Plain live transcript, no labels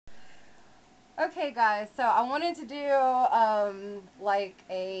Okay guys, so I wanted to do like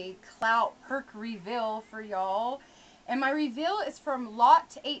a Klout perk reveal for y'all. And my reveal is from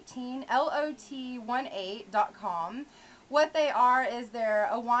Lot18, Lot18.com. What they are is they're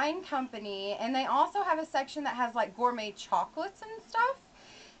a wine company, and they also have a section that has like gourmet chocolates and stuff.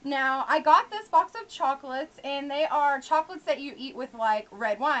 Now, I got this box of chocolates, and they are chocolates that you eat with like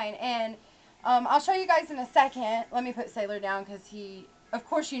red wine. And I'll show you guys in a second. Let me put Sailor down because of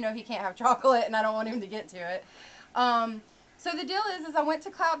course, you know he can't have chocolate, and I don't want him to get to it. So the deal is I went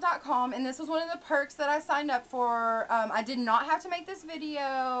to Klout.com, and this was one of the perks that I signed up for. I did not have to make this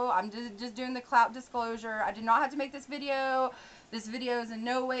video. I'm just doing the Klout disclosure. I did not have to make this video. This video is in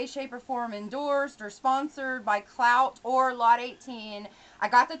no way, shape, or form endorsed or sponsored by Klout or Lot18. I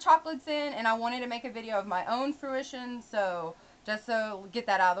got the chocolates in, and I wanted to make a video of my own fruition, so just so get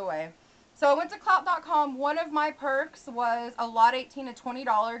that out of the way. So I went to Klout.com. One of my perks was a Lot18, a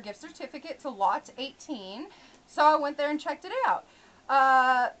 $20 gift certificate to Lot18. So I went there and checked it out.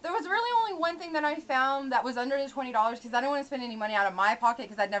 There was really only one thing that I found that was under the $20 because I didn't want to spend any money out of my pocket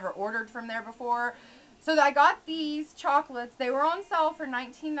because I'd never ordered from there before. So I got these chocolates. They were on sale for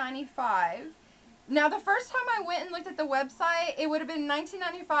 $19.95. Now, the first time I went and looked at the website, it would have been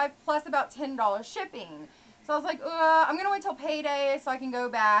 $19.95 plus about $10 shipping. So I was like, I'm going to wait till payday so I can go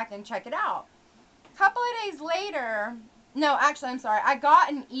back and check it out. A couple of days later, no, actually, I'm sorry. I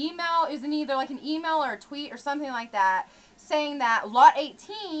got an email. It was either like an email or a tweet or something like that saying that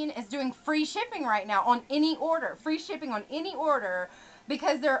Lot18 is doing free shipping right now on any order. Free shipping on any order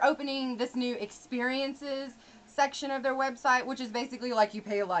because they're opening this new experiences section of their website, which is basically like you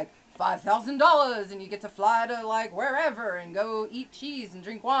pay like $5,000 and you get to fly to like wherever and go eat cheese and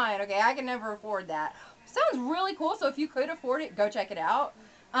drink wine. Okay, I can never afford that. Sounds really cool. So if you could afford it, go check it out.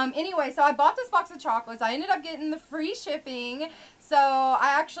 Anyway, so I bought this box of chocolates. I ended up getting the free shipping. So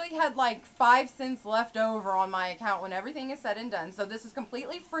I actually had like 5 cents left over on my account when everything is said and done. So this is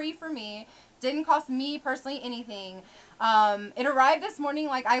completely free for me. Didn't cost me personally anything. It arrived this morning.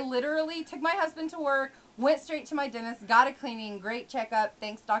 Like, I literally took my husband to work, went straight to my dentist, got a cleaning, great checkup,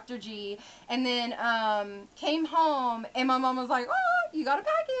 thanks Dr. G, and then came home, and my mom was like, oh, you got a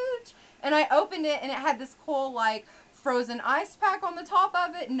package. And I opened it, and it had this cool, like, frozen ice pack on the top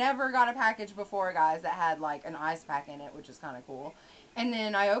of it. Never got a package before, guys, that had, like, an ice pack in it, which is kind of cool. And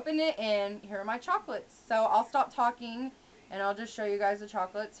then I opened it, and here are my chocolates. So I'll stop talking, and I'll just show you guys the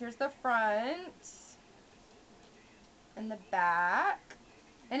chocolates. Here's the front and the back.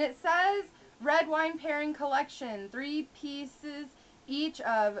 And it says red wine pairing collection, 3 pieces each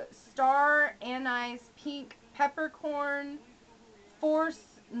of star anise pink peppercorn, force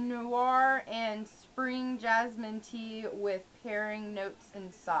noir, and spring jasmine tea with pairing notes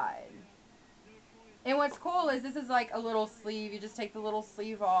inside. And what's cool is this is like a little sleeve. You just take the little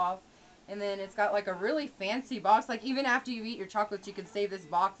sleeve off, and then it's got like a really fancy box. Like, even after you eat your chocolates, you can save this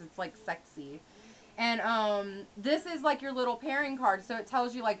box. It's like sexy. And this is like your little pairing card, so it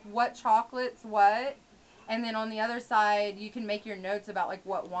tells you like what chocolates what, and then on the other side you can make your notes about like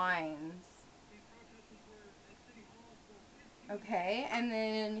what wines. Okay, and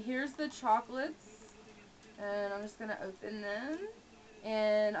then here's the chocolates, and I'm just gonna open them,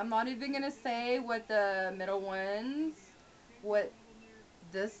 and I'm not even gonna say what the middle ones, what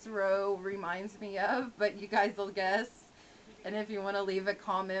this row reminds me of, but you guys will guess. And if you want to leave a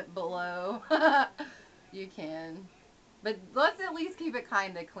comment below, you can. But let's at least keep it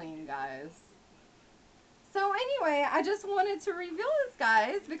kind of clean, guys. So anyway, I just wanted to reveal this,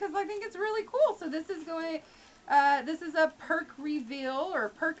 guys, because I think it's really cool. So this is this is a perk reveal or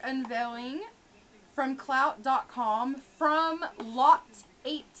perk unveiling from Klout.com from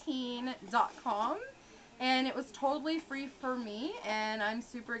Lot18.com. And it was totally free for me, and I'm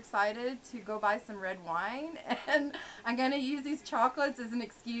super excited to go buy some red wine, and I'm going to use these chocolates as an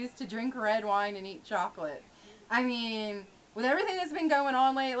excuse to drink red wine and eat chocolate. I mean, with everything that's been going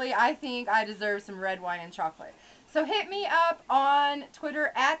on lately, I think I deserve some red wine and chocolate. So hit me up on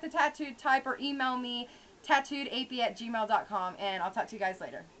Twitter at @TheTattooedType or email me tattooedap@gmail.com, and I'll talk to you guys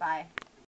later. Bye.